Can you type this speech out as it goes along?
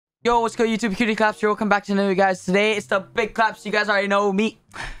Yo, what's good, YouTube? qtclaps here. Welcome back to the new guys. Today it's the big claps. You guys already know me.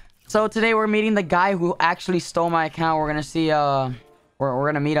 So today we're meeting the guy who actually stole my account. We're gonna see we're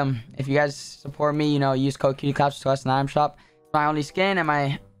gonna meet him. If you guys support me, you know, use code qtclaps to us in the item shop. It's my only skin, and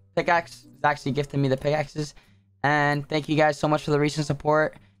my pickaxe is actually gifting me the pickaxes. And thank you guys so much for the recent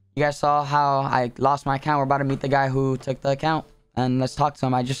support. You guys saw how I lost my account. We're about to meet the guy who took the account, and let's talk to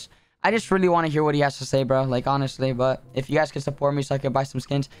him. I just really want to hear what he has to say, bro. Like, honestly. But if you guys can support me so I can buy some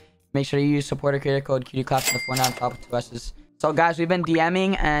skins, make sure you use supporter creator code qtclaps in the Fortnite top with 2 S's. So guys, we've been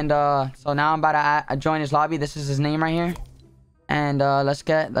DMing, and so now I'm about to join his lobby. This is his name right here, and let's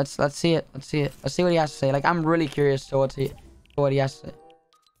see it. Let's see what he has to say. Like, I'm really curious to what he has to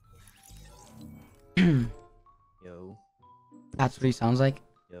say. Yo. That's what he sounds like.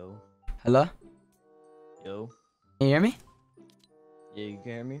 Yo. Hello? Yo. Can you hear me? Yeah, you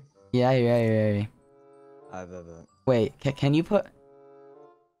can hear me? Yeah, I hear you. I bet. Wait, can you put...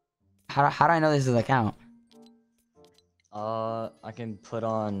 How do I know this is an account? I can put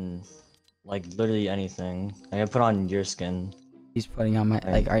on, like, literally anything. I can put on your skin. He's putting on my...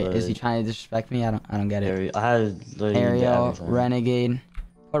 Like, is he trying to disrespect me? I don't get it. I had literally Ariel, Renegade.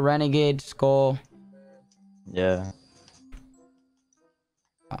 Put Renegade, Skull. Yeah.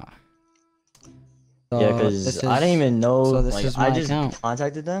 So Yeah, because I didn't even know. So this like, is my I just account.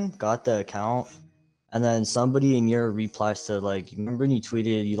 contacted them, got the account, and then somebody in your replies to, like, you remember when you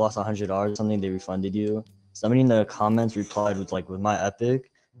tweeted you lost $100 or something, they refunded you? Somebody in the comments replied with my epic,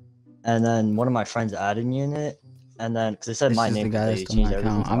 and then one of my friends added me in it, and then because they said my name, they changed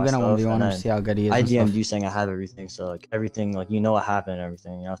everything. I'm gonna 1v1 him to see how good he is. I DM'd you saying I have everything, so like everything, like, you know what happened and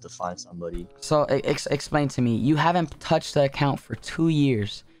everything. You have to find somebody. So explain to me. You haven't touched the account for 2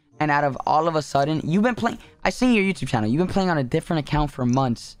 years, and out of all of a sudden, you've been playing. I seen your YouTube channel. You've been playing on a different account for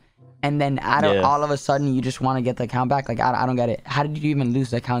months, and then out of all of a sudden, you just want to get the account back. Like, I don't get it. How did you even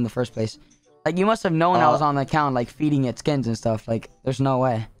lose the account in the first place? Like, you must have known I was on the account, like, feeding it skins and stuff. Like, there's no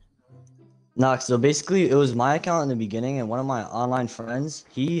way. Nah, so basically, it was my account in the beginning, and one of my online friends,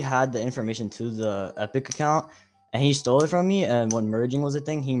 he had the information to the Epic account, and he stole it from me. And when merging was a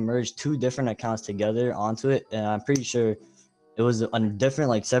thing, he merged 2 different accounts together onto it, and I'm pretty sure it was a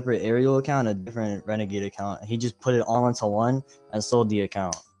different, like, separate Ariel account, a different Renegade account. He just put it all into one and sold the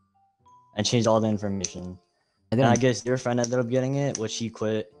account and changed all the information. And I guess your friend ended up getting it, which he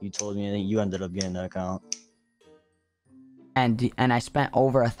quit. You told me, and then you ended up getting the account. And I spent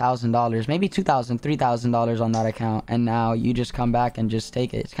over $1,000, maybe $2,000, $3,000 on that account, and now you just come back and just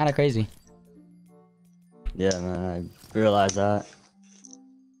take it. It's kind of crazy. Yeah, man, I realized that.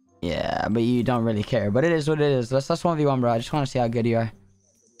 Yeah, but you don't really care. But it is what it is. Let's 1v1, bro. I just want to see how good you are.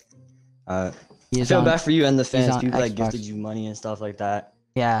 I feel bad for you and the fans. People that gifted you money and stuff like that.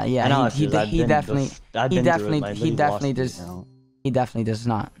 Yeah. I know He definitely does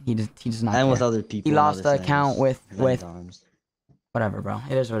not. He does not. And with other people. He lost the account with whatever, bro.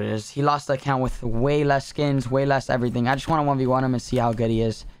 It is what it is. He lost the account with way less skins, way less everything. I just want to 1v1 him and see how good he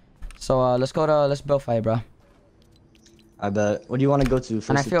is. So let's build fight, bro. I bet. What do you want to go to? First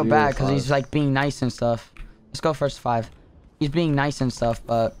and I feel bad because he's like being nice and stuff. Let's go first 5. He's being nice and stuff,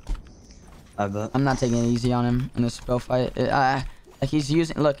 but I bet. I'm not taking it easy on him in this build fight. Like, he's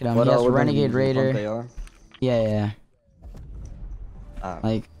using. Look at him. He has Renegade Raider. Yeah.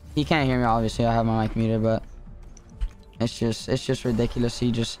 Like, he can't hear me. Obviously, I have my mic muted, but it's just ridiculous.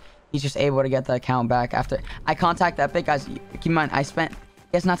 He's just able to get the account back after I contact Epic. Guys, keep in mind, he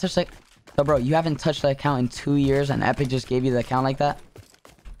has not touched, like, so bro, you haven't touched the account in 2 years, and Epic just gave you the account like that?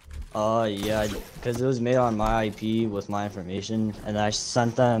 Yeah, because it was made on my IP with my information, and I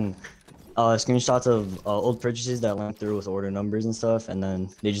sent them screenshots of old purchases that went through with order numbers and stuff, and then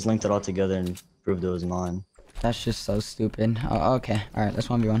they just linked it all together and proved it was mine. That's just so stupid. Oh, okay. All right, let's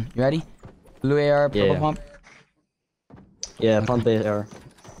 1v1. You ready? Blue AR, purple pump? Yeah, okay. Pump AR.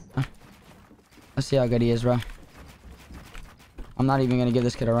 Let's see how good he is, bro. I'm not even gonna give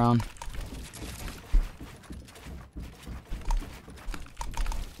this kid a round.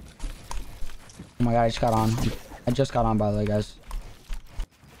 Oh my god, I just got on, by the way, guys.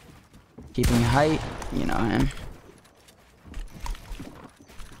 Keeping height, you know him.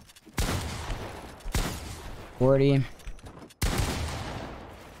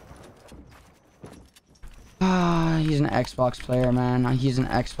 He's an Xbox player, man. He's an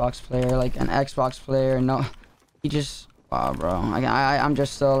Xbox player, like an Xbox player. No, he just, wow, bro. I'm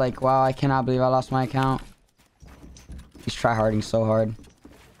just so like, wow, I cannot believe I lost my account. He's tryharding so hard.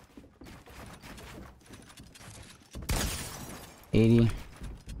 80.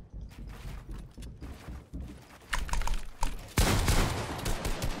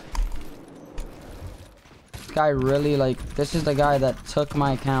 guy really, like, this is the guy that took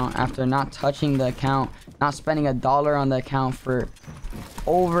my account after not touching the account, not spending $1 on the account for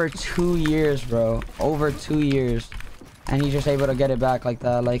over 2 years, bro. Over 2 years. And he's just able to get it back like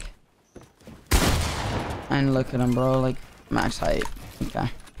that, like. And look at him, bro, like, max height. Okay.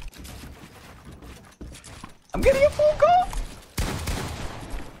 I'm getting a phone call.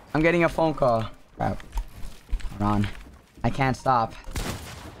 I'm getting a phone call. Crap. Hold on. I can't stop.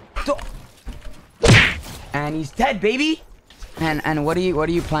 And he's dead, baby. And what are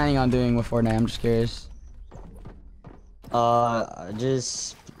you planning on doing with Fortnite? I'm just curious.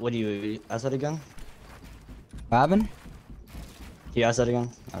 Just what do you ask that again? What happened? Can you ask that again?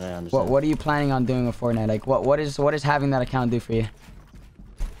 I didn't understand. What are you planning on doing with Fortnite? Like what is having that account do for you?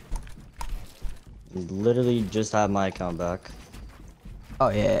 Literally just have my account back. Oh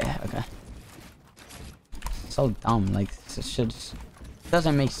yeah, okay. So dumb, like this shit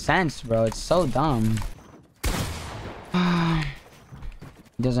doesn't make sense, bro. It's so dumb.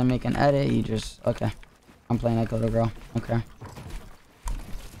 He doesn't make an edit, he just okay. I'm playing like a little girl. Okay.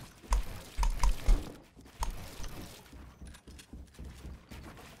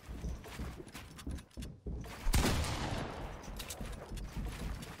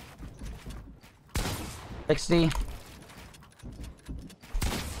 $60,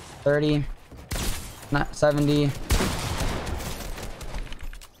 30, not 70.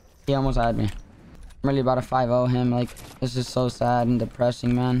 He almost had me. I'm really about to 5-0 him. Like, this is so sad and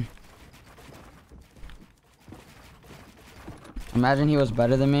depressing, man. Imagine he was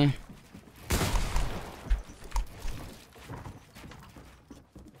better than me.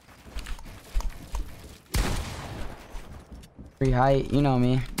 Free height, you know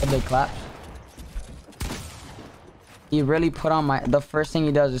me. A big clap. He really put on my... The first thing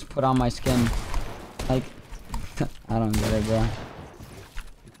he does is put on my skin. Like... I don't get it, bro.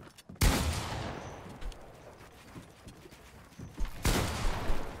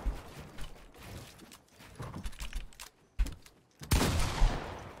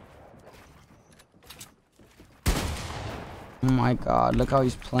 Oh my god, look how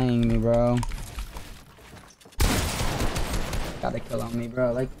he's playing me, bro. Gotta kill on me,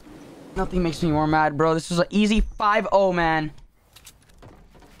 bro. Like... Nothing makes me more mad, bro. This is an easy 5-0, man.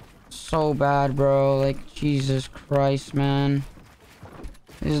 So bad, bro. Like, Jesus Christ, man.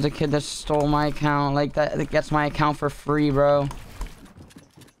 This is the kid that stole my account. Like, that gets my account for free, bro.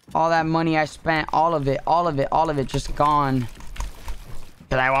 All that money I spent, all of it, just gone.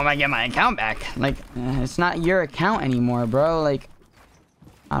 Because I want to get my account back. Like, it's not your account anymore, bro. Like,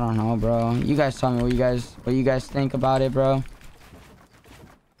 I don't know, bro. You guys tell me what you guys think about it, bro.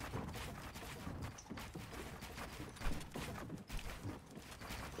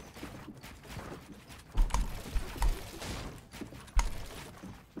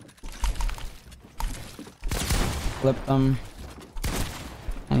 Flipped him.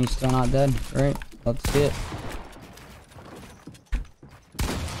 And he's still not dead. Great. Let's see it.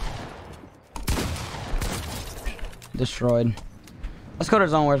 Destroyed. Let's go to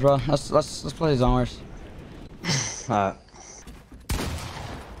Zone Wars, bro. Let's play Zone Wars. Alright.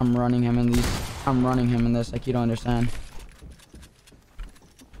 I'm running him in these. I'm running him in this, like you don't understand.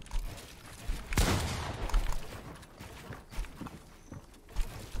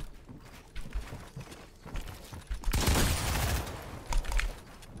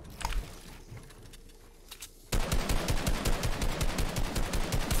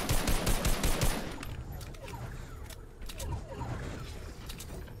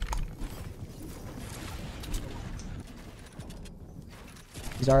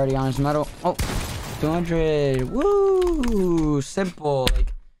 He's already on his medal. Oh, 200. Woo! Simple.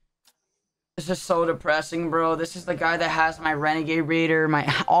 Like, this is so depressing, bro. This is the guy that has my Renegade Raider,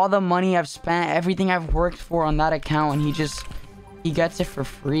 all the money I've spent, everything I've worked for on that account, and he gets it for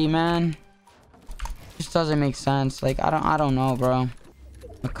free, man. Just doesn't make sense. Like, I don't know, bro.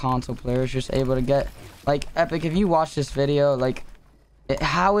 A console player is just able to get, like, Epic, if you watch this video, like,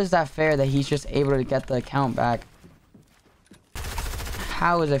 how is that fair that he's just able to get the account back?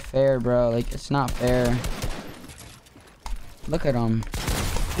 How is it fair, bro? Like, it's not fair. Look at him.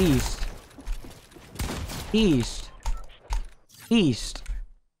 Beast. Beast. Beast.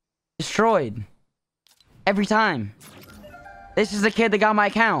 Destroyed. Every time. This is the kid that got my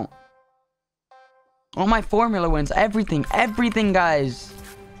account. All my formula wins. Everything. Everything, guys.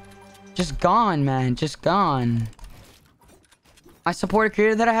 Just gone, man. Just gone. My supporter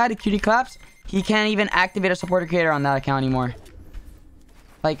creator that I had, qtclaps, he can't even activate a supporter creator on that account anymore.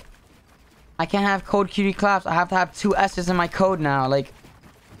 Like, I can't have code qtclaps. I have to have 2 S's in my code now. Like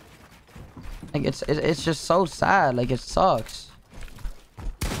it's just so sad. Like, it sucks.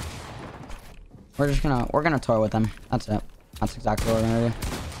 we're gonna toy with him. That's it. That's exactly what we're gonna do.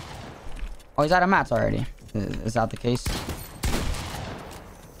 Oh, he's out of mats already. Is that the case?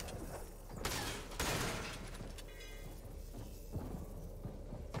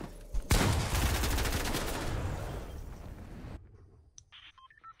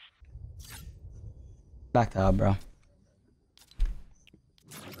 Back to hub, bro.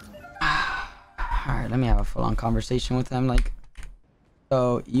 Alright, let me have a full-on conversation with him. Like,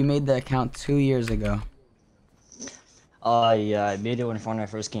 so you made the account 2 years ago. Yeah, I made it when Fortnite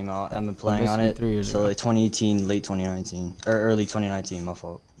first came out. I've been playing on it 3 years so ago. like 2018, late 2019, or early 2019. My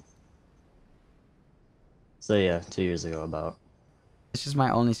fault. So yeah, 2 years ago about. This is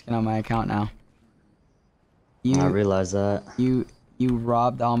my only skin on my account now. I realized that. You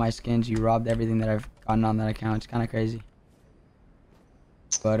robbed all my skins. You robbed everything that I've gotten on that account. It's kind of crazy.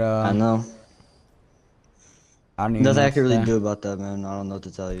 But I know. I don't even Nothing know I what can to really say. do about that, man. I don't know what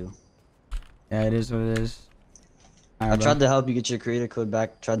to tell you. Yeah, it is what it is. I Alright, bro. tried to help you get your creator code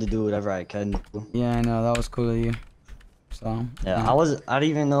back. Tried to do whatever I can. Yeah, I know that was cool of you. So Yeah, I didn't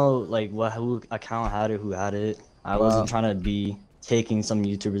even know like who account had it, who had it. I wasn't trying to be taking some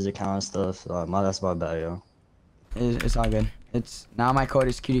YouTubers' account and stuff. So that's my bad, yo. It's all good. It's now my code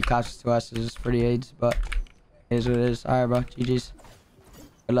is qtclaps to us. It's pretty AIDS, but it is what it is. Alright, bro. GG's.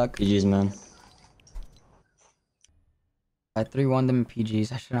 Good luck. GG's, man. I 3-1 them in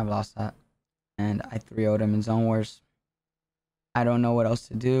PGs. I shouldn't have lost that. And I 3-0'd them in Zone Wars. I don't know what else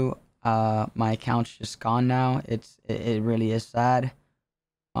to do. My account's just gone now. It really is sad.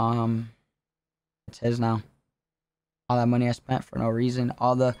 It's his now. All that money I spent for no reason.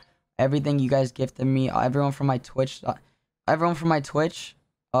 Everything you guys gifted me. Everyone from my Twitch.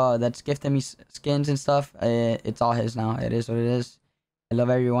 That's gifted me skins and stuff. It's all his now. It is what it is. I love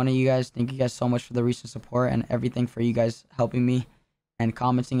every one of you guys. Thank you guys so much for the recent support and everything, for you guys helping me and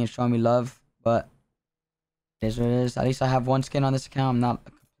commenting and showing me love. But it is what it is. At least I have one skin on this account. I'm not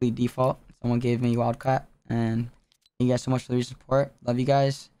a complete default. Someone gave me Wildcat. And thank you guys so much for the recent support. Love you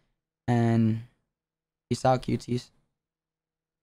guys. And peace out, QTs.